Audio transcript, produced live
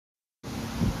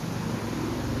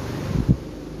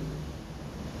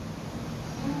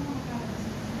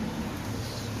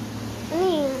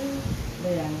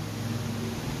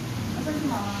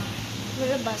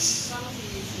labas.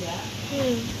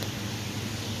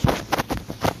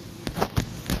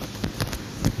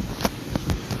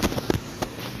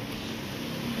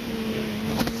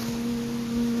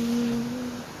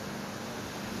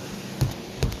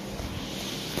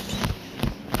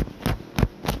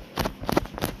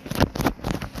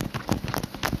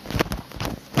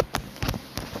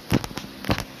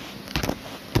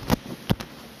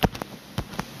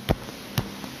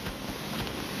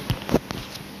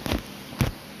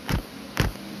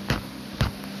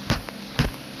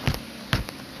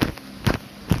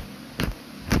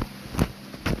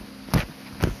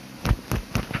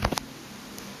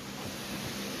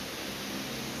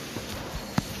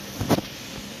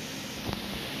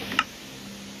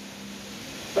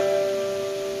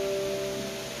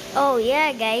 Oh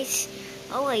yeah, guys.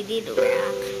 Oh, I did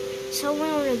rock. So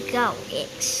when we got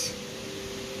X,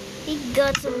 he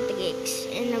got some tricks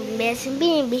and a mess and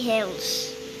being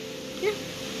behells.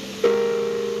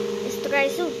 Let's try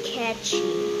so catchy.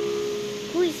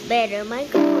 Who is better,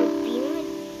 Michael or Pima?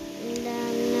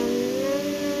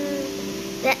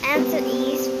 The answer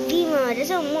is Pima. There's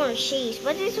some more shades,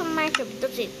 but this one Minecraft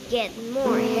doesn't get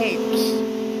more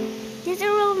heads. There's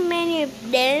so many of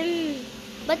them.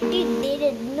 But they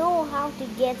didn't know how to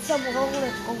get some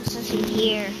roller coasters in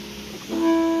here.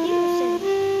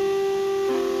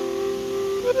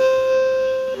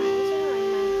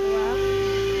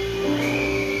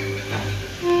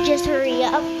 Just hurry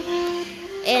up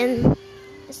and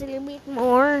just a little bit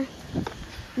more.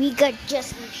 We got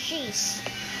just cheese.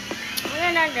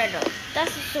 No.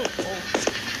 That's so cool.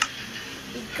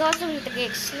 Because of the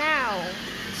tricks now.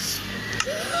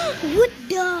 What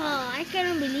the? I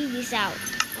cannot believe this out.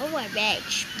 Oh my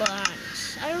gosh,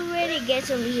 buns. I already get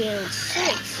some heals. So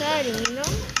exciting, you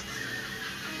know?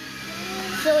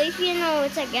 So if you know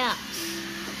it's a gas,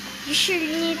 you surely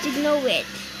need to know it.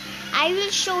 I will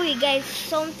show you guys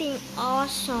something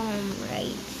awesome,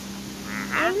 right?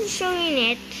 I will show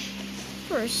you it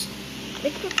first.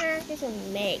 Let's prepare this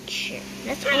and make sure.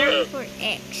 Let's go for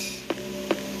X.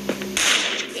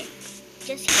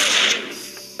 Just hit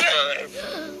X.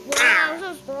 Wow,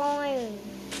 so strong.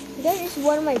 That is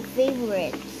one of my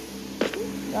favorites.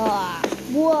 Wow,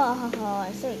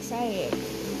 I'm so excited.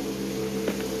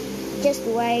 Just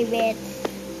wave it.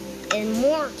 And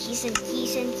more keys and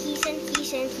keys and keys and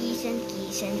keys and keys and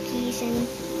keys and keys and...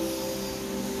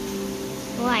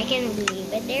 Oh, I can't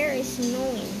believe it. There is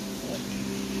no it.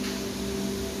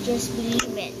 Just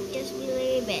believe it. Just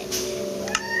believe it.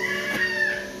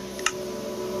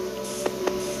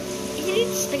 Isn't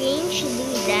it strange to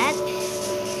do that?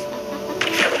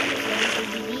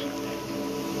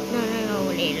 No,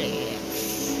 later.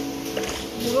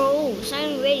 Bro,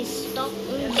 I'm already stuck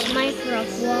in this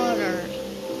Minecraft water.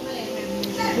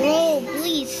 Bro,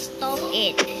 please stop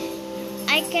it.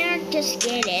 I cannot just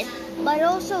get it, but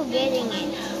also getting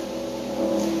it.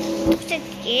 Just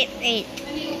get it.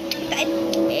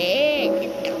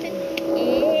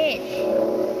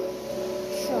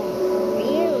 So,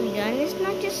 really, gun is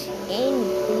not just any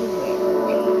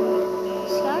favorite.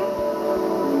 Scar?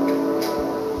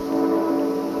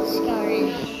 Scar.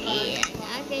 Yeah,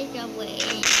 I think I'll wait.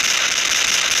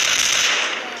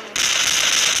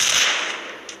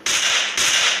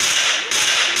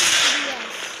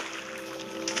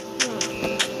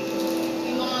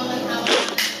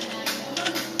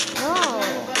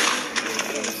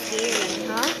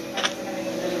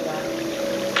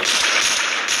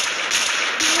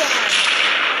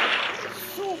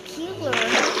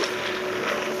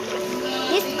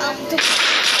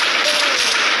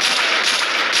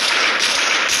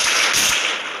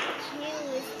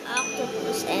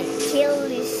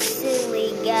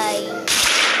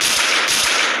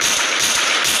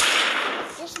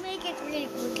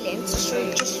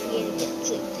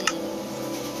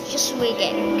 Just wait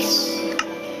it.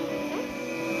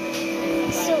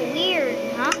 So weird,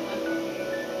 huh?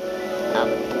 A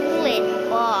bullet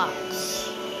box.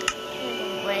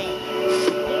 Wait,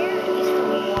 here is the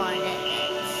one that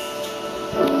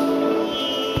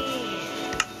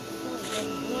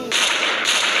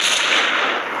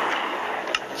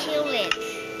kill it.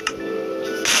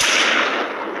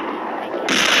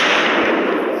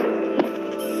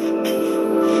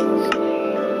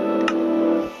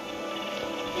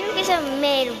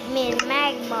 Made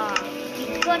magma.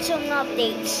 It got some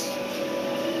updates.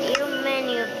 There are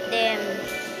many of them.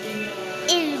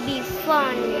 It'll be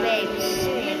fun, babes.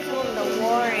 From the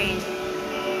warren.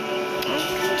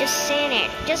 Just send it.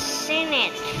 Just send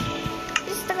it.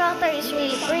 This tractor is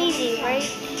really crazy, right?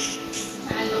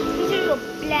 This is a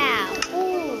plow.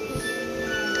 Ooh.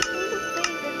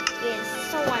 It's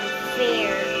so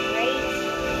unfair, right?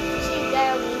 So you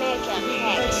gotta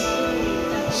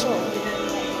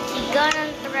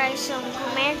gonna try some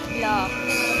command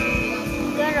blocks.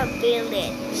 Gotta build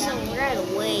it some right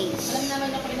away.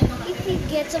 If we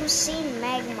get some same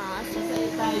magma, some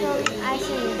ice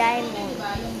and diamond,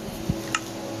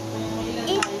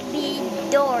 if the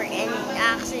door and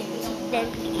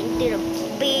accidentally into the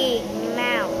big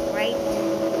mouth, right?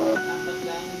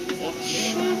 It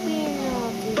should be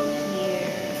nothing here.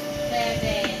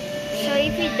 So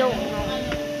if you don't know,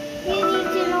 you need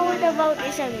to know what about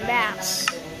this and backs.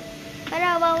 What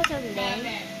about some then?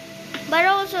 But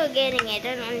also getting it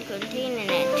and containing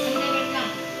it.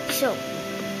 So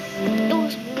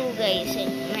those blue guys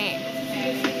and man.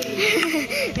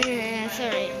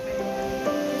 Sorry.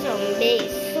 Some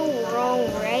days so wrong,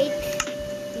 right?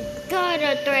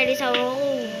 Gotta try this out all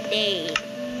day.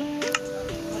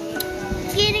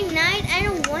 It's getting night. I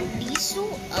don't want these so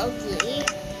ugly.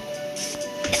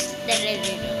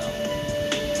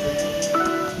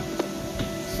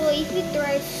 So if you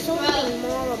try something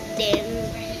more of them,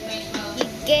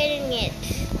 you're getting it.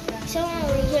 Some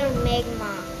original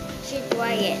magma, you should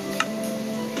try it.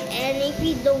 And if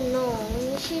you don't know,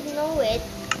 you should know it.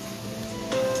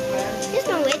 Just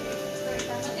know it.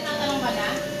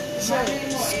 So,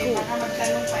 school.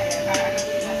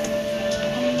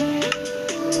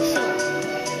 So,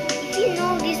 if you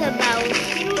know this about,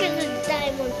 you get the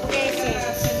diamond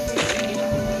presents.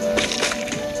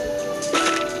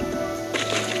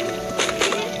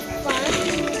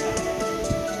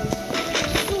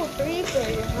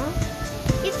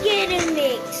 It's getting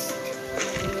mixed.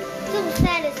 So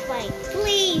satisfying.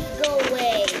 Please go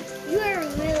away. You are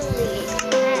really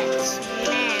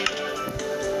man.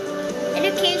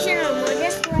 Educational mode,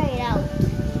 just try it out.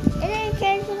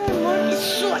 Educational mode is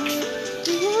so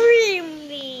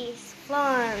extremely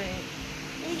fun.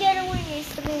 You gotta win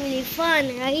extremely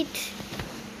fun, right?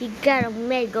 You gotta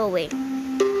make go away.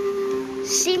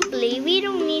 Simply, we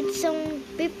don't need some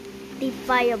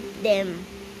 55 of them.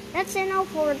 That's enough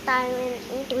for time and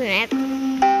internet.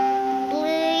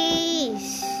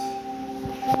 Please.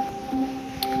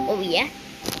 Oh yeah.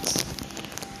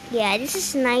 Yeah, this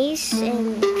is nice,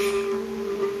 and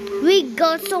we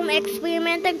got some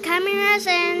experimental cameras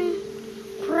and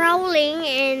crawling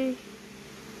and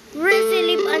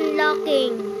sleep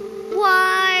unlocking.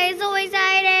 Why? So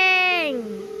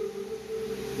exciting!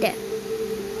 There.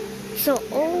 So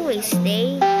always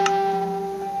stay.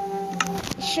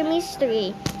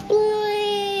 Cgemistry.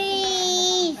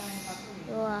 Please!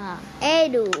 Wow.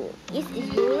 Edu. This is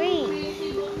great.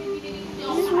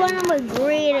 This is one of my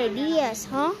great ideas,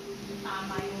 huh?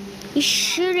 You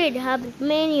shouldn't have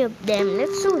many of them.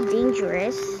 That's so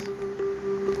dangerous.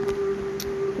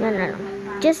 No.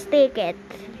 Just take it.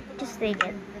 Just take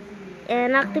it.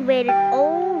 And activate it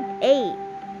all 8.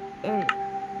 And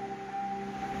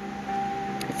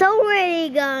it's already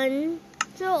gone.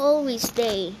 So always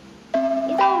stay.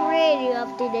 It's already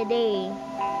after the day.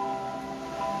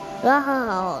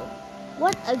 Wow,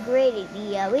 what a great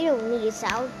idea. We don't need this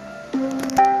out.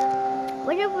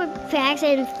 What about facts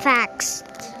and facts?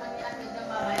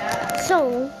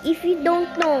 So, if you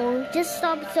don't know, just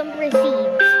stop some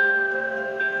proceeds.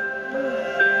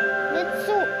 That's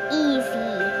so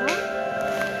easy,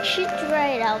 huh? You should try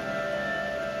it out.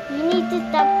 You need to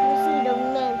stop proceed on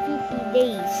 50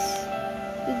 days.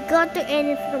 You got to end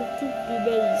it from 50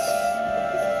 days.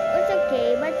 It's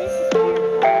okay, but this is far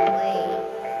away.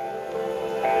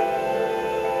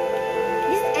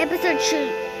 This episode should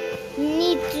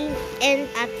need to end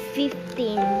at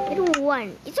 15. I don't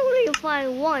want. It's already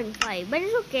 5, but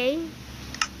it's okay.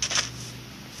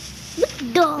 What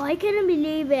the? I cannot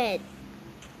believe it.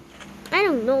 I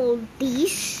don't know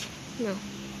these. No.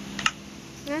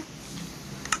 Huh?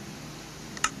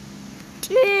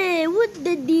 Hey, what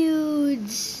the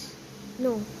dudes?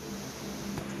 No.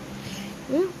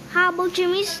 How about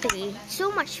Cgemistry?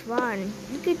 So much fun.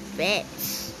 Look at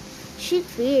pets. Should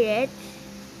feed it.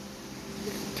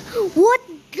 What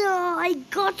the? I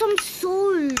got some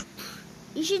salt.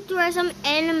 You should try some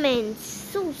elements.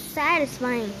 So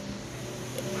satisfying.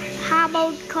 How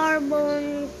about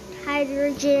carbon,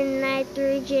 hydrogen,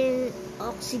 nitrogen,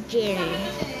 oxygen?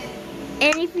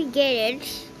 And if we get it,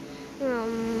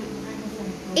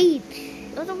 8.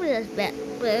 Also put us back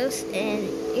first and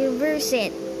reverse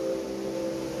it.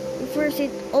 Reverse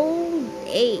it all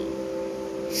 8.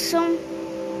 Some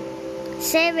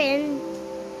 7.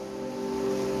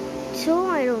 So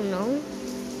I don't know.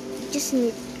 Just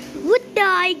need. What the?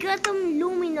 I got some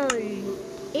luminol.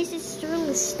 It's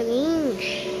extremely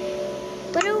strange.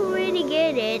 But I already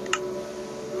get it.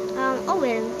 Oh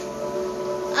well.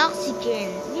 Oxygen.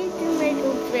 Get to make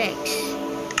effects.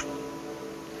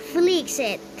 Flex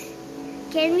it.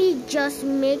 Can we just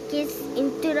make it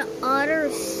into the other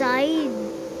side?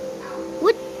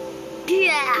 What?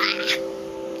 Yeah.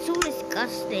 So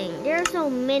disgusting. There are so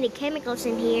many chemicals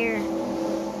in here.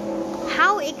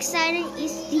 How exciting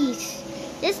is this?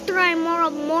 Let's try more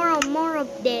of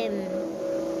them.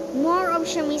 More of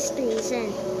Cgemistries,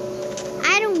 and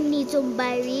I don't need some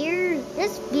barrier.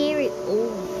 That's very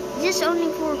old. Just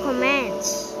only 4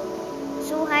 commands.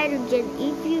 So hydrogen,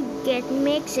 if you get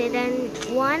mixed and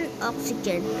 1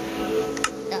 oxygen.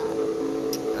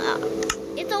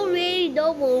 It's already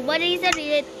double, but isn't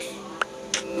it?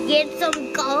 Get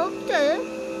some coke.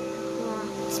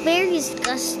 It's very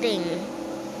disgusting.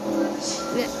 No,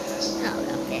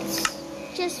 this.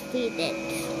 Just feed it.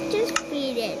 Just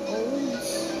feed it,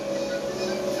 always.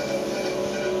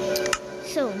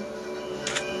 So,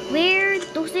 where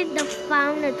does it the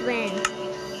fountain went?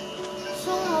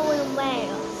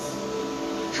 Somewhere.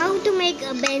 How to make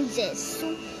a benzes?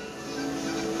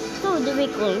 So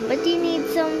difficult, but you need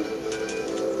some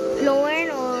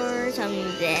fluorine or some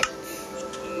that.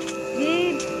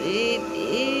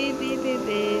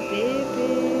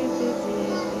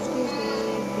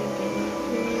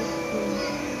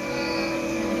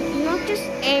 Not just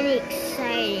any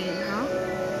exciting, huh?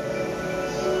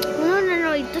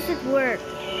 No, it doesn't work.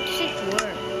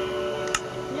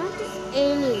 Not just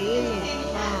any really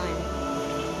fun.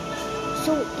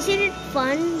 So, isn't it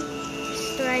fun?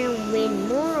 Let's try and win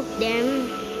more of them.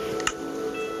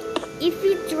 If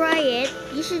you try it,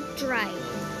 you should try.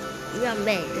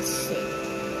 Remember, that's it.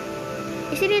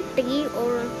 Isn't it 3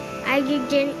 or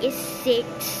hydrogen is 6?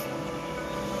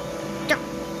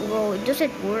 Whoa, it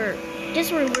doesn't work.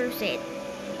 Just reverse it.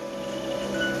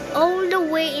 All the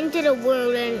way into the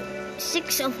world and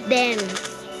 6 of them.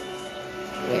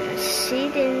 Let's see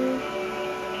them.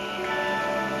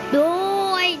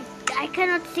 No, I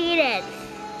cannot see that.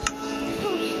 So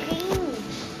strange.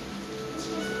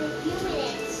 Just a few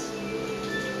minutes.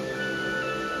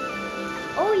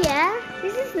 Oh yeah,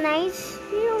 this is nice.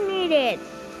 You don't need it.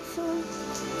 So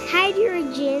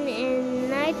hydrogen and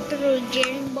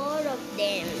nitrogen, both of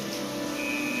them.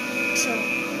 So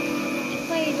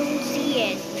if I don't see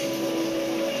it,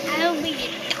 I'll be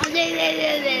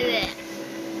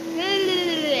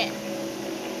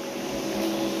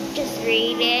just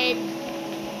read it.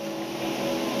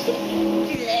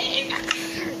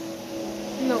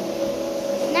 No,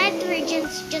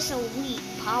 nitrogen's just a weak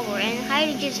power, and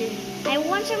hydrogen. I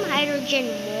want some hydrogen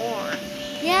more.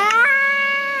 Yeah.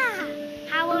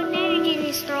 How about nitrogen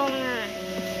is stronger?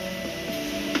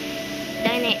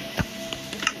 Done it.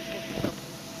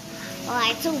 Oh,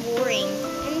 it's so boring,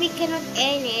 and we cannot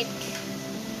end it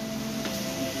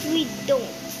if we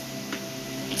don't.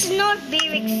 It's not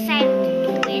very exciting to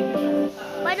do it,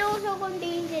 but also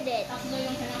contains it.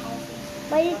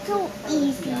 But it's so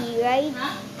easy, right?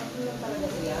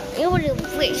 It would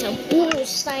fix a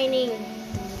boost signing.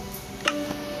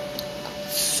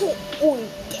 So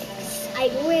intense.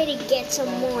 I'd already get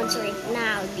some mods right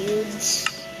now, dudes.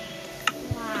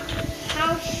 Wow.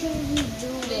 How should we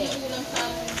do it?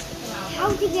 How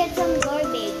to get some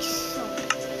garbage? So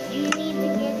you need to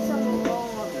get some more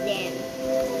of them.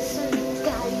 Some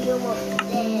gallium of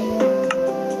them.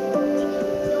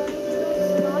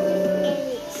 It's not just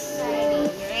any exciting,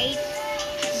 right?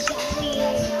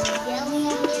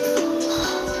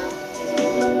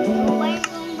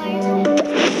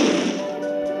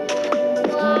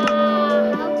 Wow,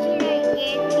 how can I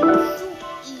get it so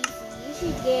easy? You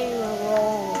should get it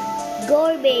wrong.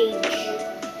 Garbage.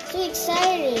 So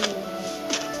exciting.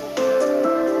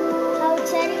 How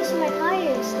exciting is my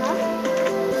tires, huh?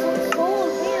 So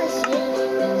embarrassing.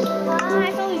 Ah,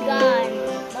 it's all gone.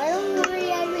 But don't worry,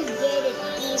 I will get it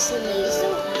easily. So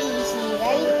easy,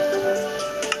 right?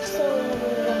 So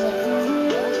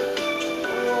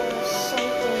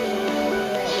something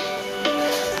right.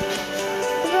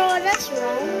 Bro, that's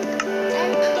wrong. I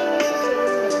don't think this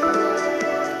is right.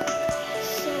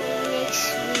 So next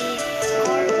week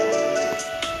or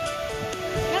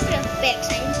not the facts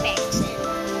and facts and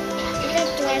it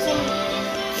doesn't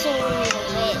so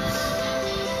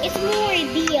it's more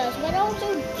ideas but also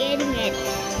getting it.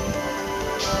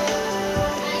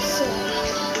 So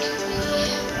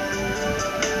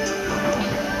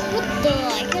what the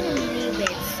I can't believe it.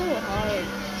 It's so hard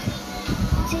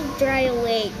to dry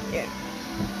away.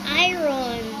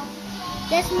 Iron.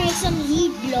 Let's make some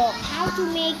heat block. How to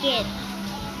make it?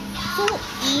 So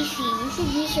easy. You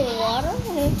should use your water.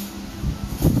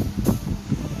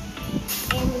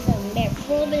 And there are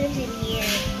problems in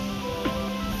here.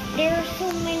 There are so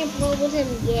many problems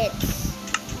and gets.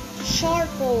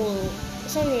 Charcoal.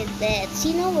 Something like that.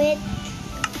 You know it.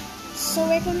 So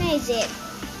recognize it.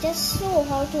 just so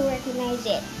hard to recognize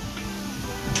it.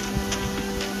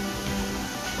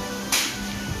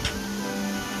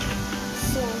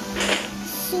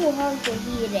 So hard to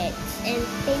read it and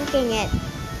thinking it.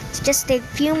 It's just take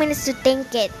few minutes to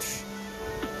think it.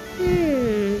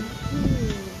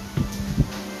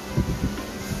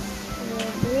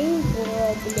 Brain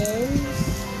problems.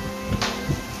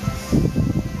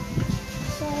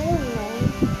 So I don't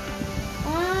know.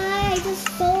 I just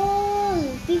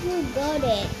solved. People got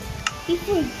it.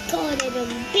 People got it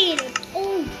and beat it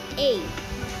all day.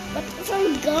 But if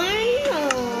I'm gone,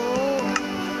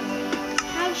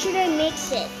 how should I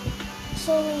mix it?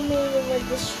 So maybe with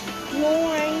this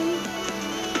fluorine.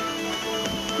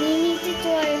 We need to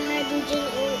try hydrogen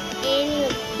or any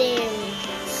of them.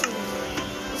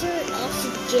 Is there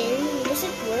oxygen? Does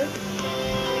it work?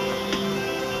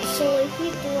 So if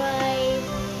you try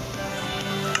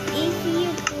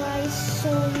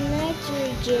some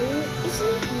nitrogen, does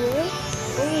it work?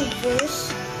 Or reverse?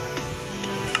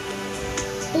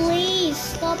 Please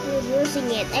stop reversing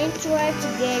it and try to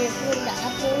get it from the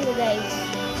Apollo guys.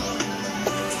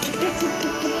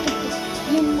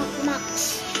 Yung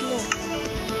max. No.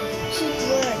 Does it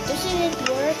work? Doesn't it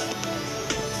work?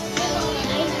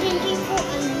 I'm thinking for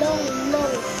a long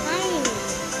time.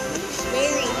 It's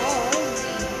very hard.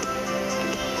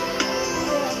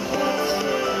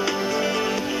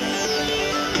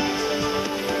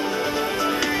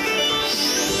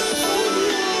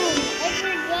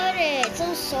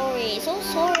 So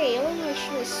sorry, I was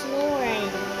actually snoring.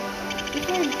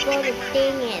 People got it,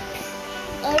 dang it.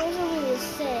 I was only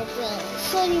said,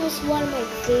 Sunny was one of my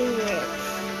favorites.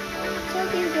 So I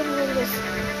think everyone was,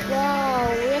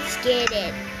 wow, let's get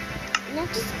it. Not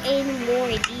just any more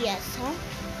ideas, huh?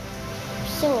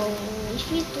 So, if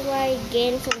you try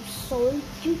again some soul,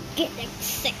 you get like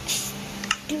 6.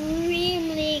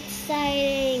 Extremely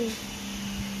exciting.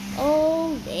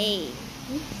 All day.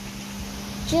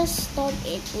 Just stop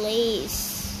it, please.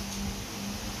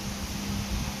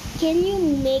 Can you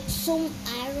make some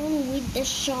iron with the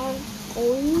sharp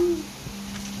coin?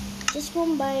 Just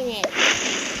combine it.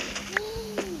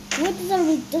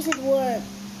 Does it work?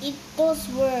 It does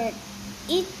work.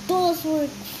 It does work,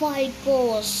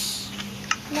 Ficos.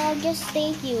 Now just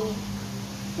thank you.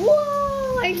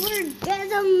 Whoa! I forgot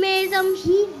to make some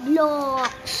heat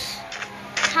blocks.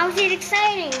 How's it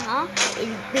exciting, huh?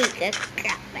 It'll make a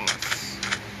crap mess.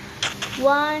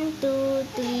 1, 2,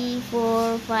 3,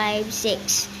 4, 5,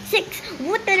 6. 6.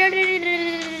 What the?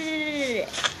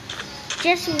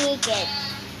 Just make it.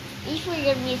 If we're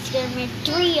gonna be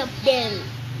 3 of them.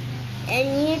 And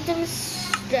you can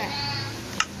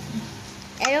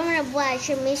I don't wanna watch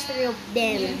a mystery of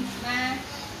them.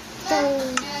 So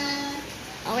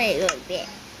okay.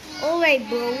 Alright,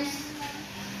 bros.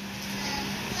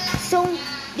 So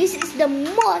this is the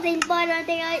most important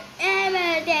thing I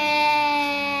ever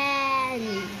did.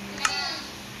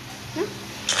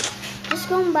 Just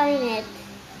combine it.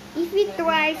 If we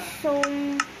try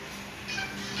some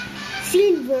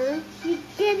silver, we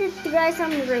get to try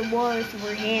some rewards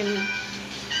for him.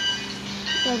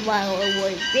 Survival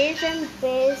reward. This and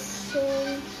this.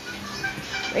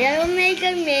 We will make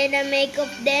of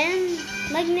them.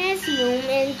 Magnesium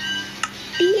and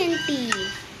TNT.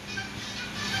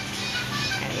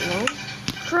 I don't know.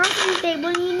 Crafting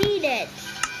table, you need it.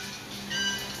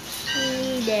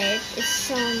 It's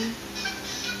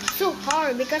so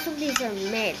hard because of these are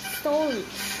made stones.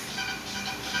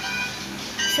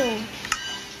 So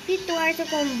if you try to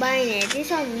combine it,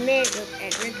 these are made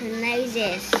and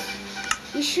recognizes.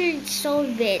 You should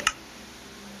solve it.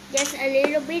 Just a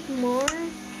little bit more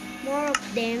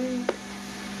of them.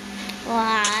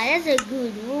 Wow, that's a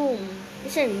good room.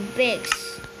 It's a big.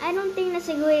 I don't think that's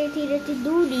a good idea to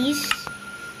do this,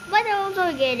 but I'm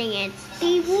also getting it.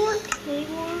 Table?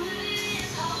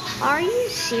 Are you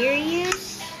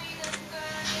serious?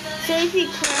 So if we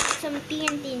craft some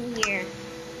TNT in here,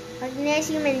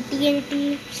 magnesium and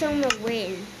TNT, some will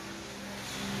win.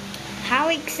 How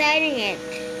exciting it!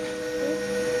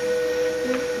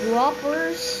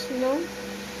 Droppers, no?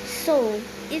 So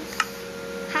it's,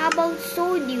 how about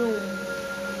sodium?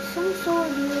 Some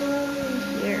sodium in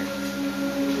here.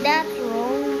 That's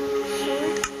wrong. So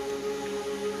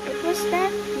what was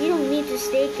that? You don't need to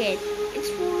stake it. It's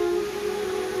for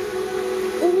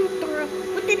ultra.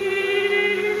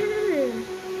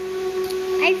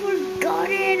 I forgot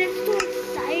it. It's too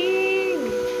exciting.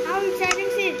 How exciting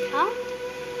is it, huh?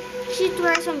 She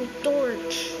try some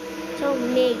torch. So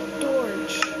make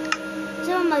torch.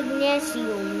 Some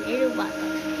magnesium.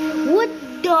 What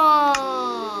the?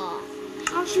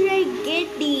 How should I get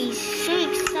these? So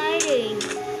exciting.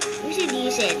 We should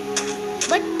use it.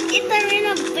 But it's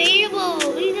unavailable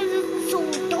because it's so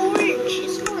dark.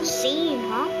 It's not same,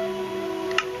 huh?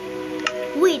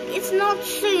 Wait, it's not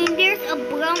same. There's a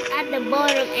brown at the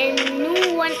bottom and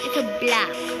new one is a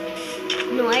black.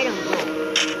 No, I don't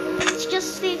know. It's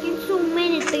just taking so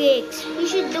many tricks. You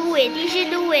should do it. You should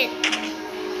do it.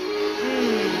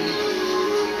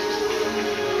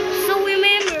 So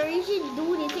remember, you should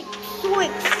do this. It's so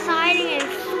exciting and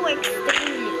so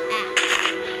extremely fast.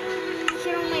 So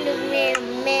I'm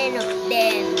man of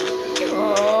them.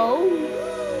 Oh.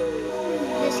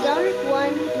 Let's count it. 1,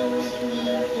 2,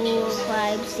 3, 4,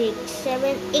 5, 6,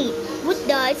 7, 8. What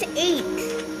the? It's 8.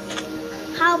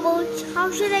 How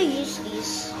should I use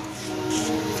this?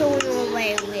 So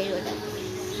wait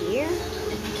here.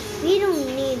 We don't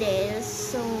need this.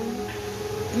 So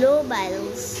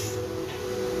globals.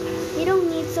 We don't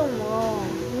need some raw.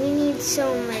 We need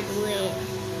some red weight.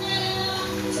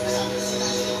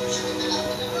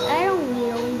 I don't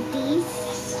need all these.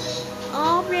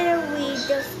 Operator we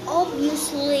just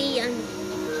obviously and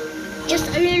just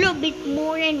a little bit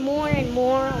more and more and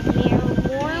more of more.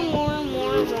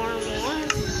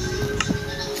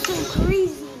 So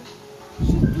crazy.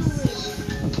 Should do it.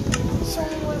 So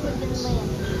what we're gonna land.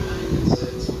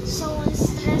 So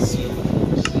stressful.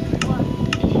 What?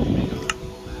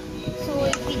 So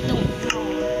if we don't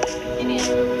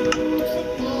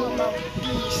doesn't know about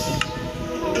these.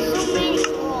 So many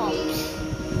crops.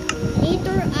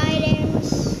 Nature items,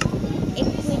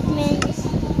 equipment,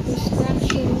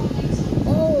 construction,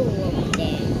 all of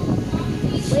them.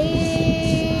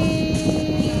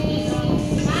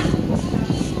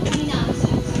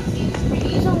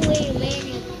 So way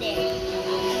many of them.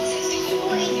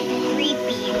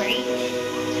 Creepy, right?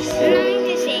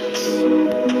 96.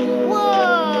 Whoa!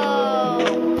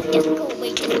 Just go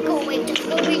away. Let's just go with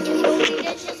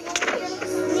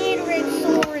netherite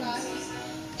sword.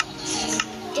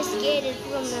 Just get it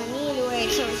from the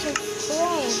netherite sword. So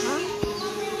strong, huh?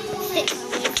 6.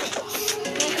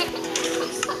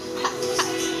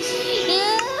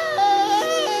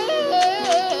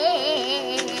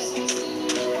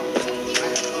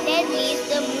 That is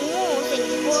the most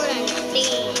important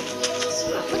thing.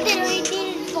 But then I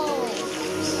didn't fall.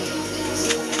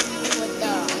 What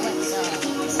the?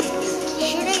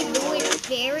 Should I do it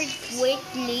very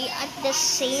quickly at the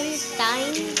same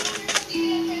time?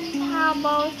 How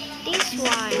about this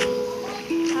one?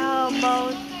 How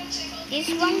about this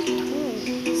one too?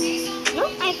 No,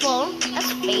 I fall.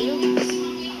 That's failed.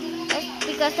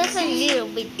 Because that's a little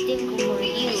bit difficult for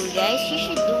you guys. You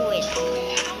should do it.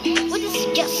 What is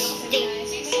just stick?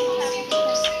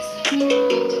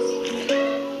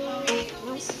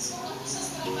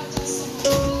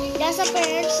 That's a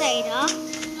better side, huh?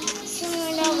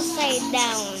 Similar to upside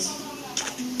down.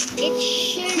 It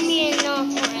should be enough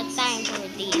for a time for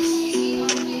this.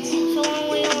 So when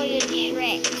we all use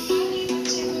Shreks,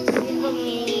 we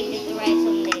need to try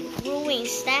some that brewing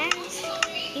stacks.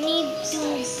 You need to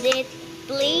get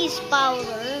blaze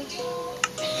powder.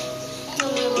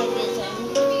 Tell me what is it?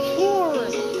 4.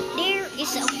 There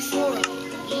is a 4.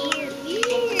 Here.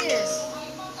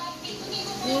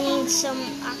 We need some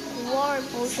aqua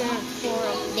potion, 4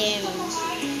 of them.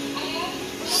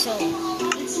 So,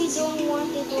 if you don't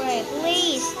want to try it,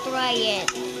 please try it.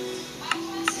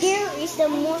 Here is the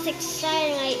most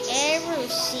exciting I ever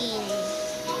seen.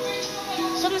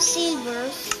 Some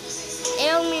silvers. I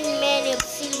don't mean many of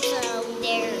silvers are out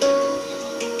there.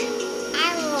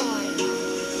 Iron.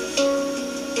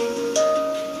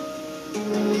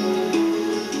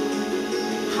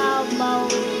 How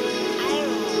about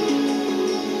iron?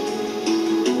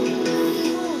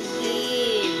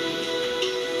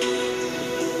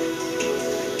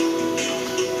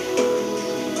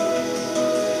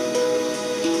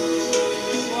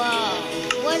 Wow,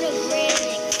 what a great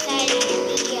and exciting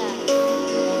idea.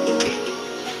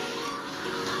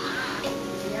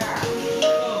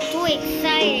 Too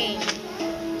exciting.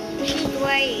 Cheap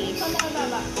rice.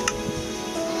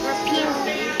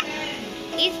 Repeatedly.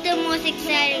 It's the most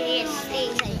exciting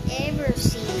thing I've ever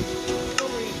seen.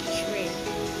 Holy shrimp.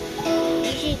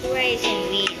 You should rice and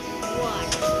meat. What?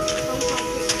 Somehow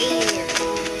for air.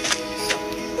 So,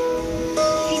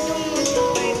 if you don't want to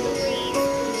try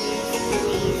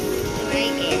please try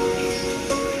it.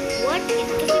 What? It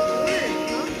doesn't work,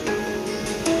 huh?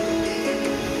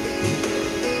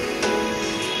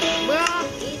 Bro,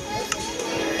 it doesn't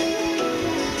work.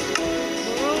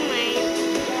 Bromine,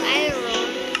 iron.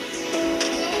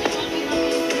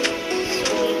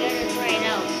 So we gotta try it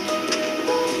out.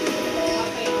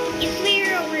 It's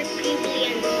very repeatedly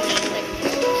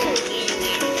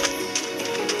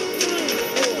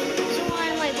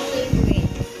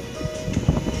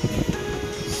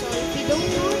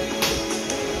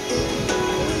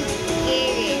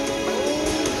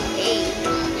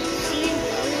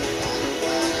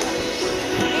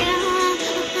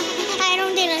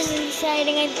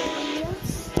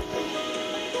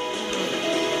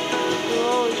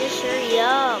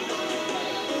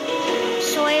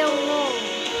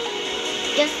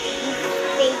just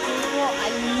taking for a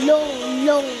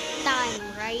long time,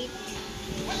 right?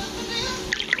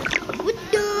 What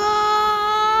the?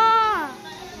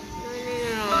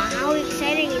 No. How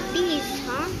exciting is this,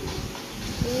 huh?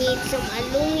 You need some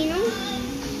aluminum?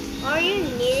 Are you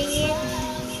needing it?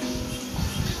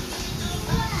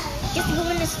 Just go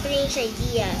on the strange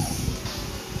ideas.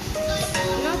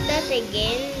 Not that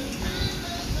again.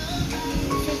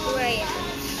 Just try it.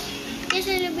 Just a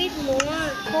little bit more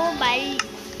cobalt.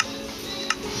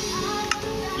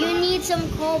 You need some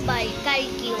cobalt,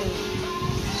 calcium.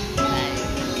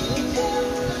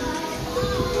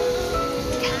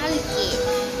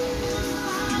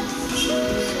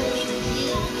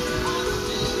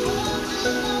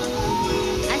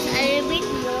 As a little bit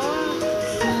more.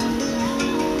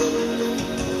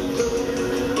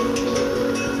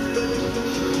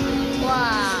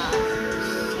 Wow.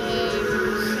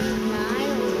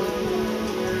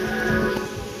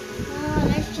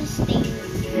 Let's just think.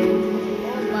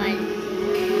 Cobalt.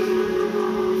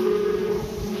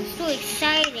 So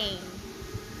exciting.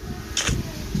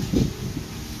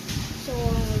 So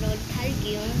the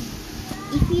calcium.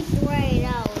 If we try it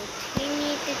out, we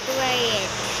need to try it.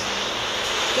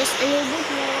 Just a little bit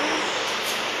more.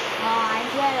 Oh, I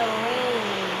got a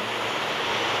rain.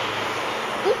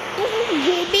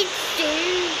 Give it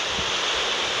soon.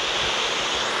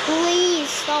 Please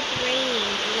stop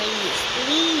raining,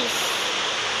 please.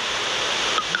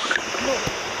 No,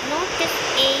 not just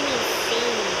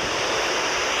anything.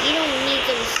 You don't need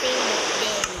to sing with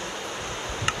them.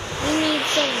 We need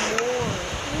some more.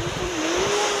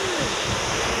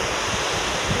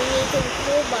 We need some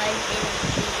cobalt and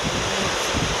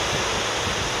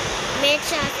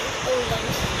Mecha and old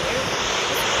ones here.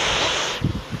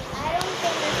 I don't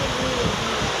think I can do it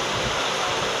here.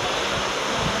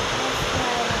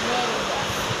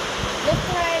 Let's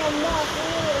try the more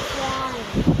previous one.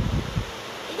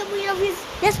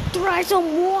 Let's try some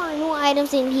more new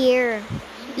items in here.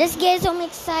 Let's get some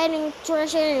exciting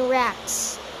treasure and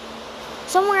racks.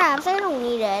 Some racks, I don't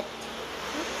need it.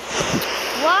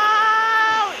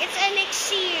 Wow, it's an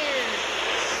elixir.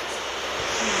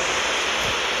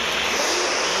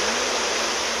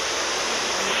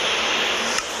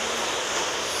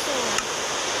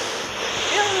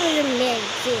 Many of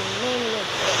them.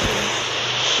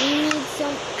 We need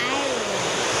some iron.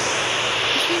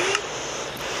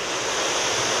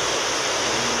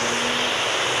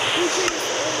 Which is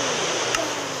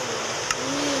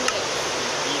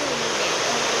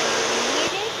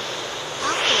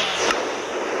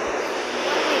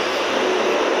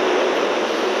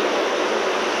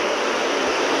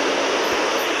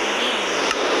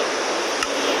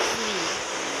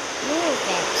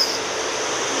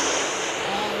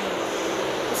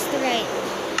right.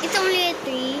 It's only a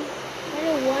 3. I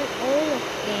don't want all of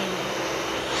them.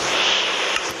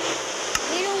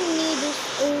 We don't need these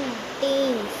old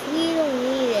things. We don't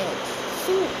need it. It's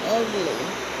so ugly.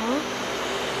 Huh?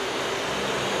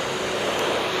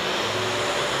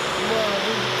 Well,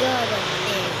 we got up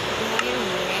there. I don't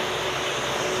need it.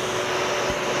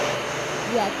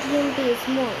 Yeah, TNT is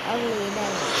more ugly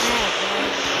than that,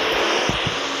 right?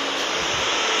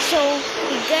 So,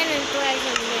 we're gonna try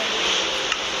some more.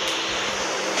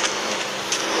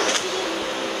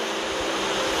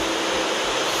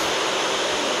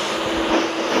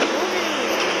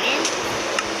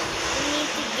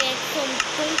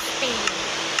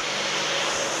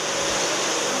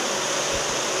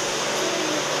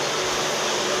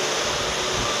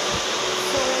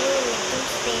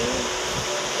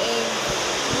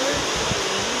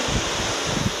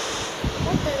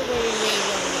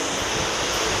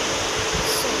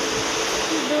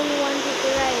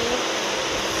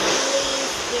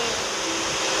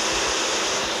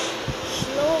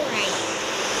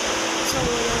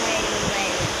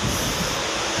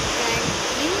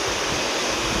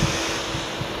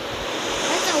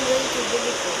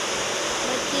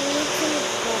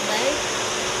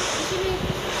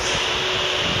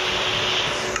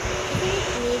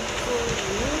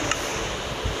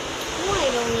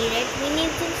 We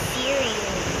need some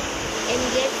cereal and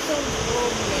get some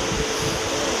goblins.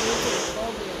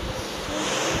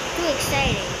 Too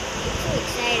exciting. It's too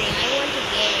exciting. I want to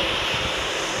get it.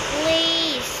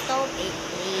 Please stop it,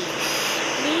 please.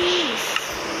 Please.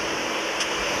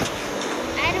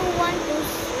 I don't want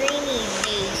those rainy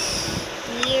days.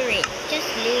 Clear it. Just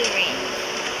clear it.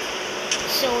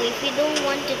 So if you don't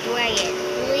want to try it,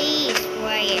 please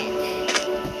try it.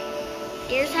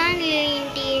 There's honey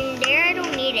in there. I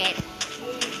don't need it.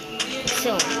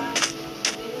 So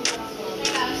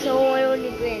what will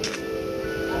you win?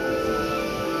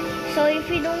 So if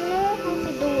you don't know how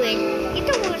to do it, it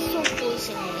was so cool.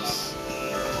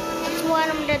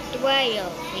 want them to try it.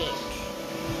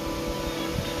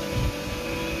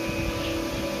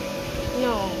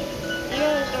 No, you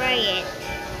don't try it.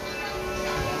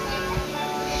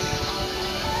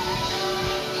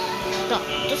 Stop,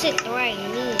 just try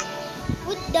me.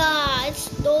 What the? It's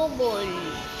double.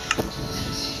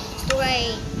 Try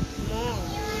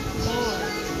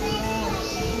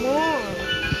more.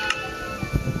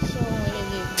 So I'm gonna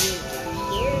give you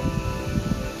here.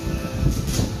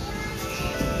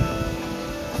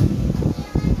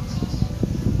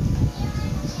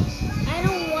 I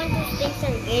don't want those things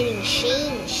are getting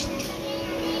changed,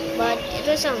 but it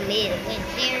was a middle. It's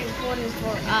very important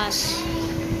for us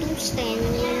to stand in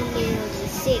the middle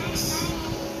with 6.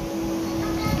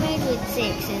 Right with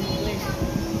 6 and with.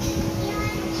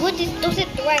 What does it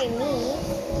try me?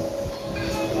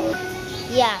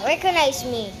 Yeah, recognize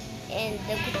me. And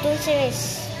the tungsten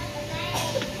is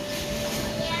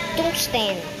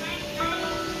tungsten.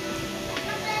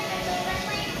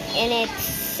 And it's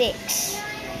 6.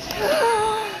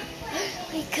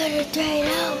 We gotta try it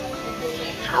out.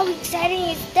 How exciting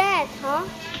is that, huh?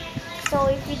 So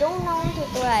if you don't know how to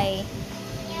try,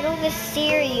 it'll be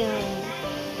Syrian.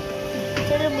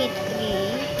 It'll be 3.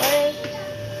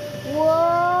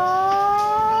 Whoa!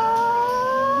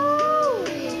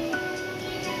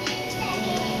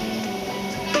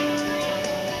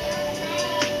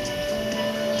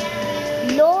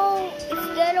 No, it's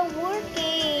not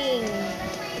working.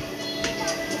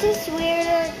 This is where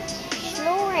the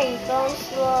snoring comes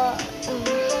from.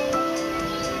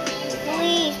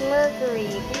 Please,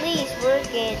 Mercury, please work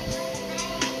it.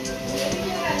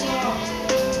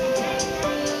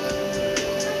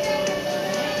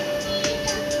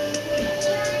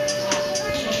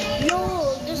 No,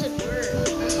 it doesn't work.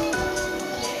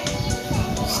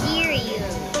 Stereo.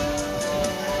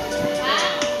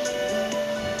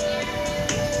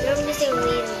 I'm just saying,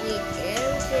 wait.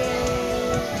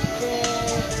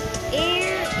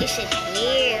 Air, is it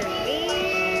air?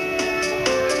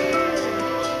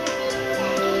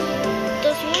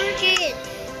 Just work it.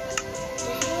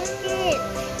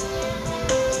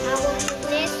 I will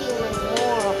bless you with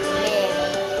more of them.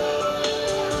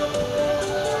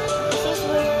 This is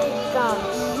where it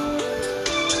comes.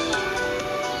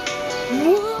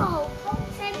 Whoa! How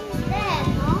exciting is that,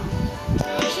 huh?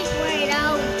 We should try it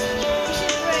out.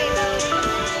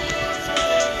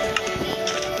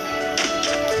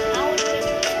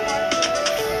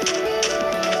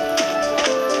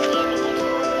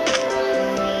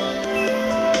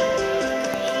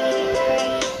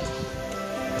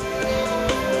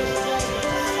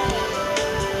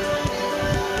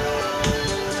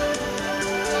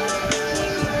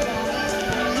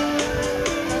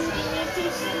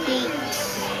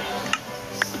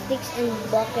 Sticks and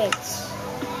buckets.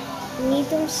 We need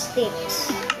some sticks.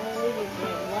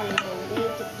 One of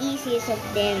the easiest of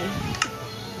them.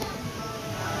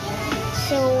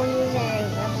 So when you're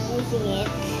using it,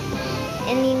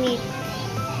 and you need.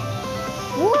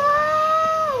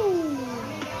 Wow!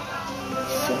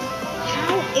 So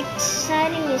how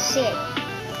exciting is it?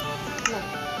 Look.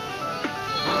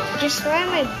 Just try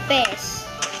my best.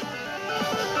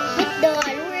 What the?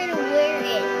 I don't want to wear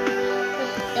it.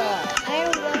 What the? I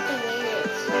don't want to wear it.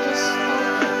 Just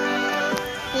stop it.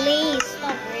 Please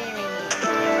stop wearing it.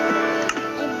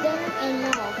 I've done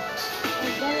enough.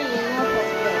 I've done enough of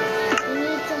them. You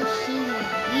need some shoes.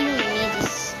 You don't need to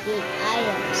stick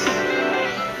items.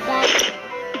 That's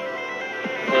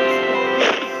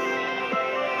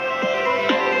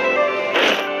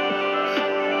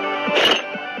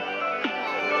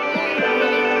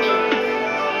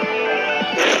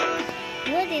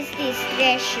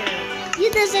treasure. You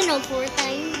doesn't know 4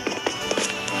 times.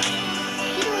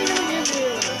 You don't know the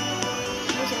rule.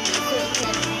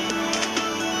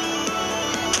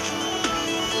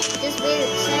 Just very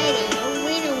exciting.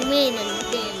 Wait a minute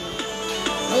then.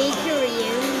 Are you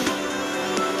curious?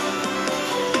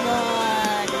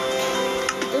 But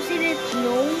doesn't it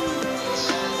know?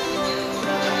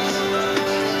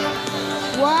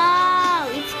 Wow,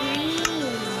 it's green.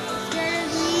 It's kind of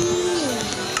green.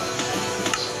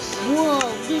 Whoa,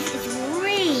 this is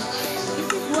great!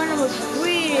 This is one of the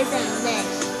greatest I've met.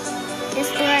 Let's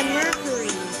try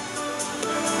Mercury.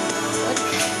 But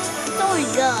it's already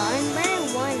gone, but I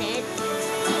want it.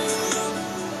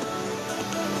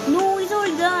 No, it's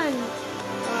already gone.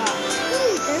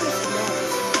 There is no.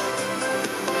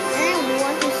 And I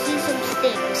want to see some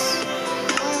sticks.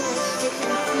 I want sticks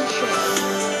and fishes.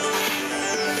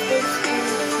 Sticks and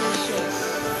fishes.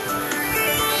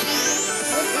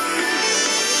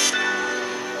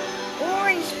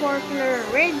 Orange sparkler,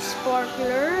 red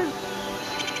sparkler.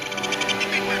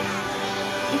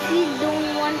 If you don't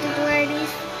want want to try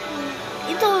this?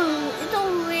 It's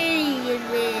already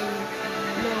been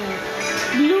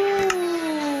blue.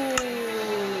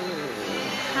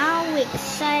 How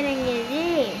exciting it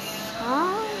is,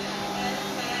 huh?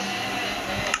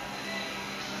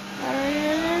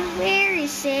 Where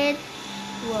is it?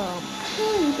 Well,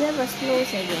 we have a slows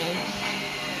again.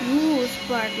 Blue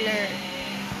sparkler.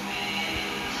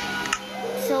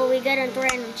 So we gotta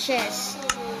try on chest.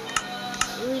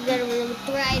 We gotta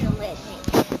try to let it.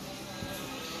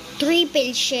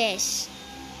 Triple chest.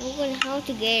 I don't know how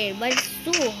to get it, but it's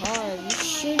too hard. You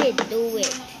shouldn't do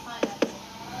it.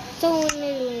 So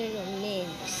little mid.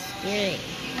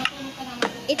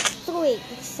 It's so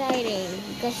exciting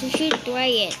because you should try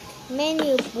it.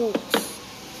 Menu books.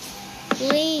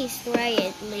 Please try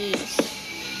it, please.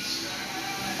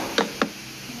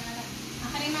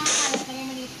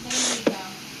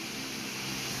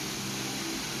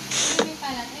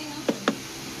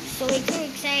 So it's so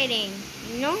exciting,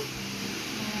 you know?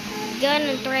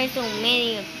 Gonna try so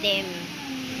many of them.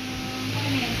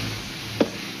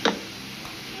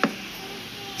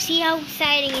 See how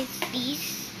exciting is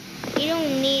this? You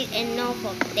don't need enough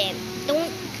of them.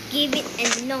 Don't give it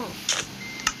enough.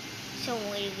 So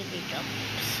we'll give it up.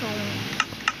 Some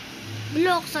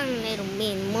blocks are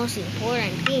the most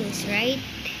important things, right?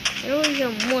 Those are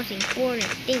the most important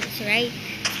things, right?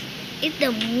 It's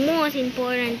the most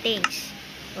important things.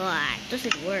 Why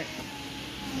doesn't work?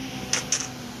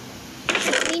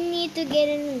 We need to get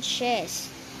in on chess.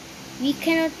 We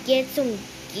cannot get some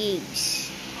gigs.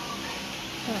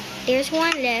 Oh, there's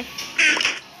one left.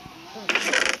 Oh.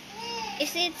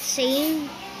 Is it same?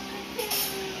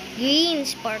 Green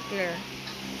sparkler.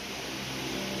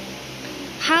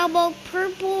 How about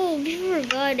purple? We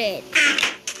forgot it.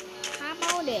 How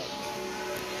about it?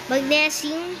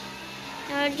 Magnesium?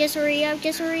 Just hurry up,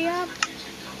 just hurry up.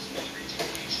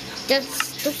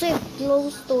 Just to sit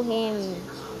close to him.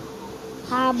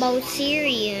 How about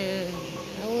Syrian?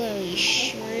 Oh,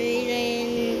 sure.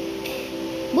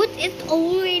 But it's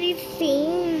already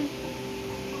same.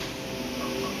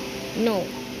 No,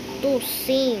 to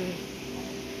same.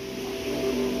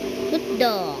 What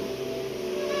the?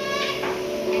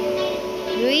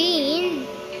 Green?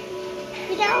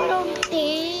 Without a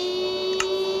thing.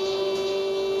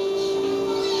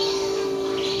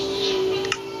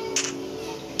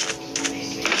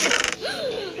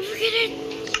 Look at it.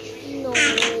 No.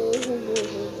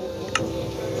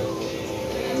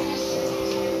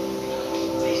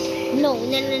 No.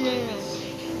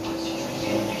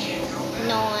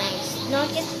 No, it's not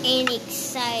just any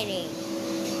exciting.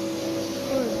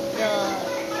 Oh God.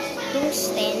 Don't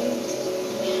stand.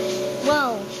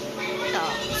 Wow.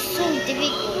 It's so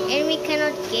difficult and we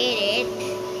cannot get it.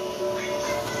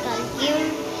 Calcium.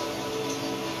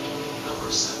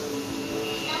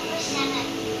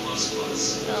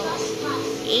 So,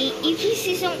 if you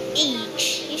see some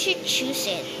H, you should choose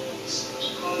it.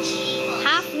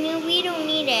 Half new, we don't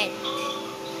need it.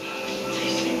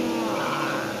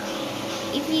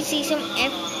 If you see some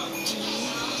F, G,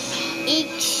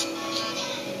 H,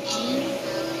 G,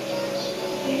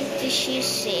 you need to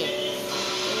choose it.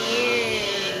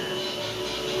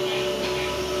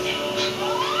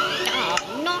 Oh,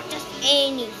 not just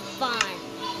any fun.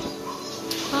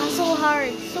 Oh, so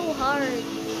hard, so hard.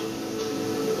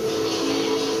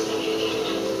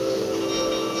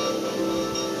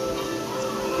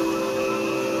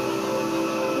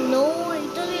 No, it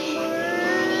doesn't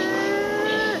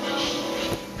work.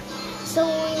 So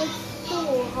it's so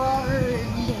hard.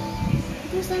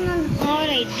 Those are not hard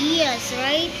ideas,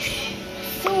 right?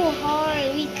 So hard,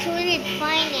 we couldn't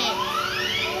find it.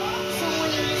 So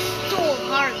it's so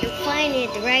hard to find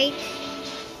it, right?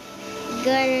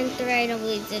 Gotta try to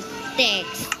with the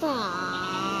text.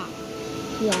 Aww.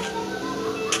 Yeah.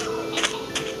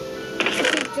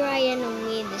 Let's try and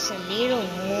make this a little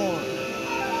more.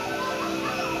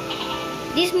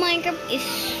 This Minecraft is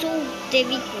so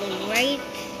difficult, right?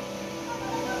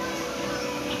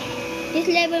 This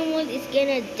level mode is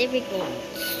kinda difficult.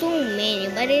 So many,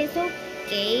 but it's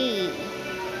okay.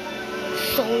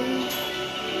 So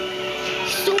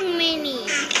many.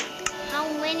 How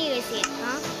many is it,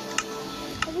 huh?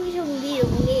 I think it's a little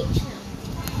glitch.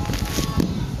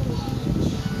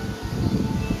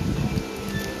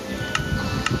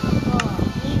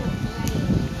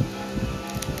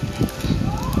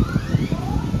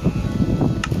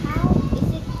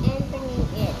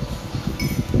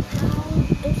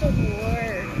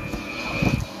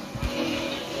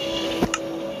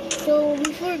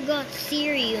 Got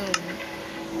Syrium,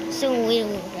 so we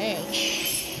will fetch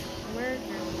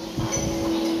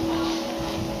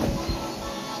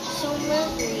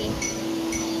mercury.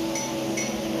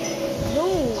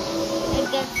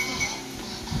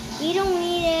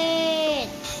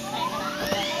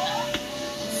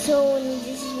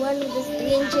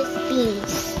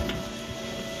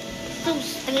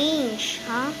 strange,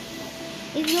 huh?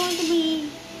 It's going to be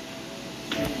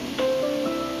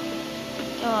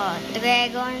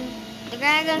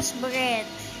dragon's breath.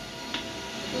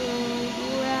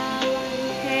 Dragon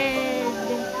head.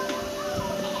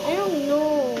 I don't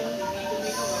know.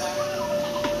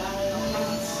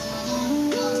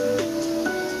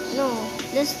 No,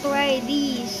 let's try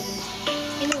these.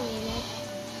 I know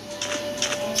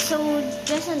that. So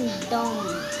just a dumb.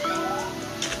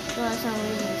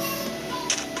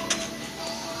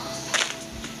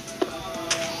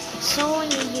 So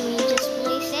you just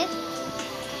place it.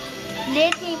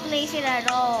 Let me place it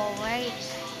at all, right?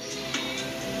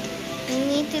 We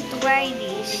need to try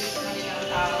this.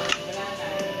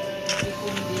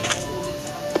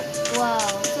 Wow,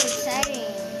 so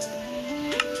exciting.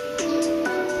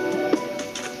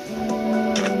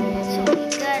 So we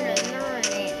gotta learn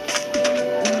it.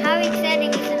 How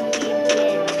exciting is it to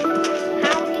get?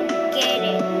 How to get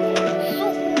it? So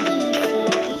easy.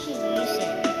 You should use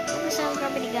it. Focus on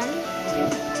gravity gun.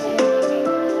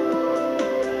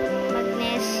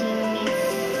 Magnesium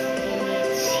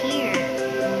is here.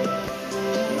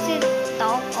 Is it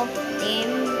top of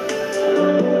them?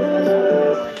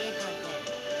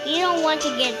 You don't want to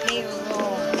get very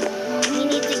wrong. We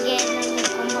need to get the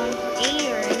compound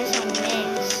air. There's a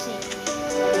mess.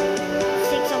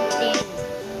 6 of them.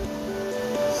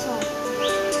 So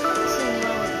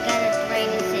gotta try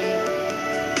this in.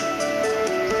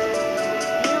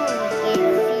 I don't get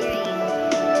serious.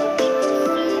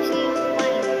 Seriously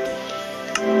fine.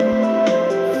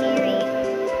 Serious.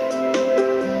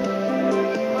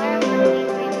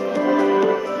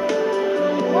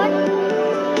 What?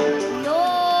 No.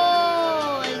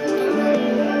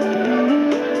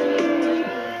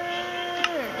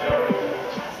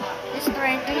 Let's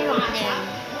try 3 of them.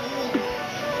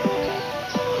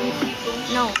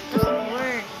 No, it doesn't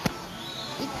work.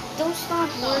 Those not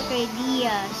work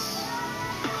ideas.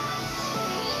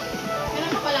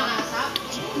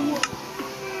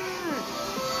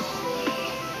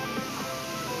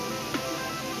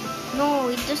 No,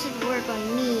 it doesn't work on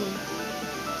me.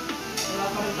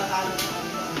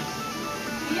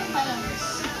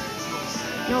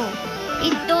 No,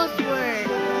 it does work,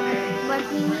 but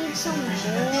we need some more.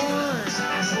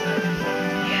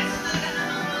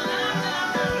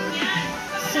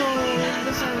 So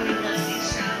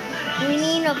we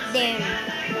need of them.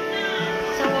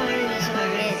 Someone really some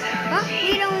red. Huh?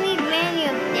 We don't need many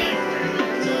of them.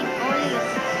 We need only of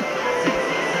them.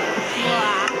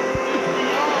 Wow.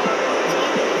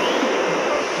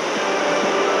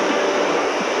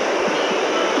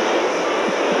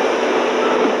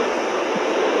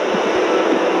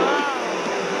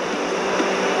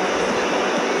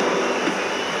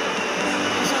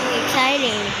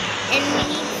 Exciting, and we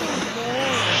need some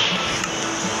more.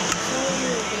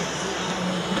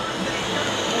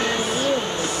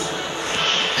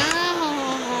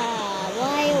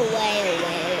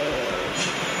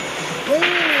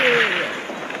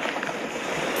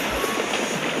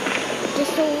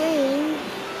 Just a ring.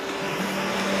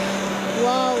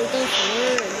 Wow, it does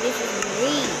work. This is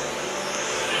great.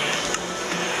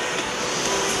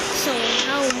 So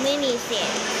how many is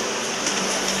it?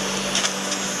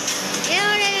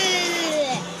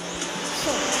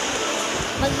 So,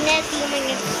 magnesium and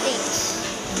it sticks.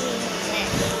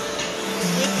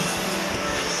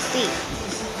 Wait.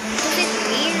 Does it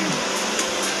weird?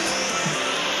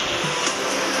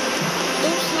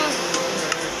 Those not.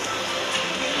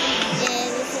 Yeah,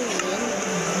 this is good.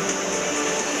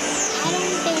 I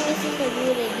don't think this is a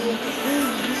good idea to do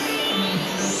this.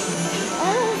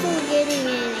 I'm also getting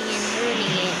it and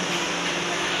hurting it.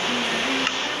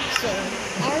 So,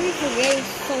 are we forgetting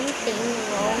something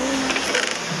wrong?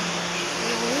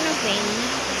 No, nothing.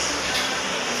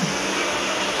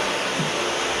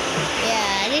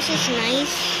 Yeah, this is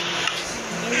nice.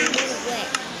 And a little wet.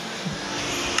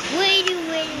 Wait.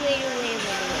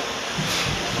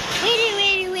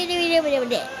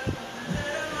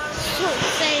 So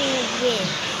exciting again.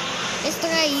 Let's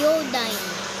try iodine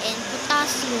and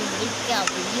potassium.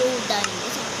 Iodine.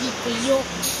 It's a big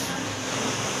yolks.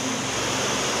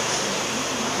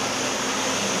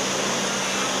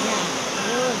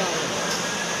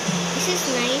 This is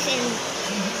nice and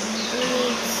we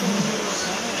need some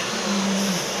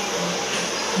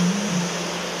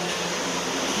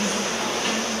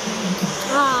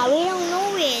we don't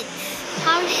know it.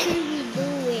 How should we do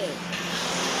it?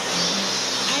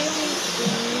 I don't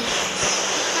think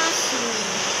potassium.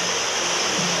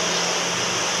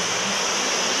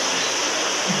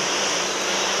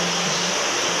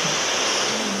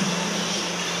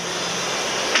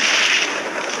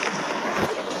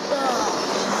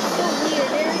 So weird.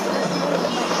 There's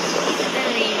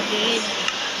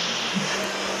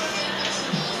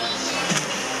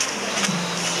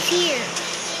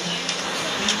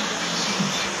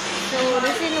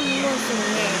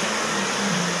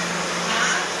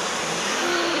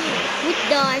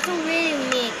It's already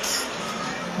mixed.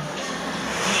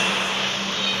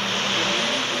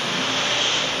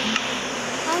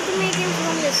 How to make it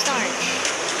from the start?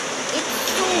 It's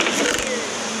so weird.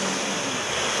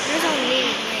 There's a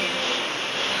weird way.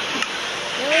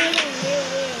 There is a weird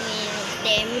way of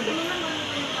them.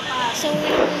 So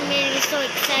we made it so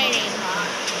exciting.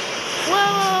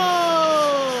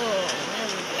 Whoa!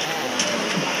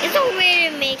 It's already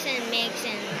mixing.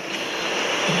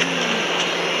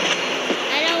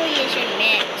 I know you should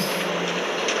mix,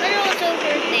 but it also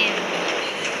hurt them.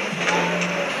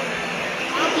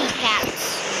 Copycats.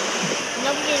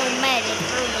 Nobody will mad at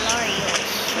for glorious.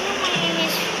 My name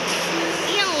is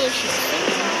Lucius.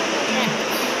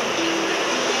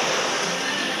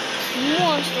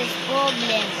 Monsters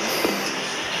problems.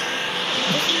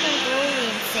 This is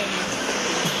controlling things.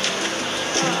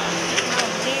 Oh,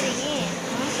 very good,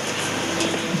 huh?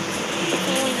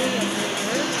 So there's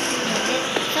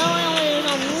so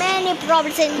many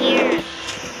problems in here.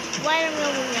 Why don't we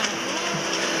know?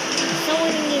 So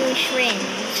many new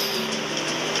shrinks.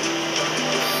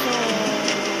 So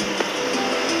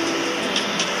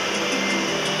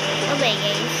okay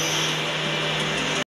guys.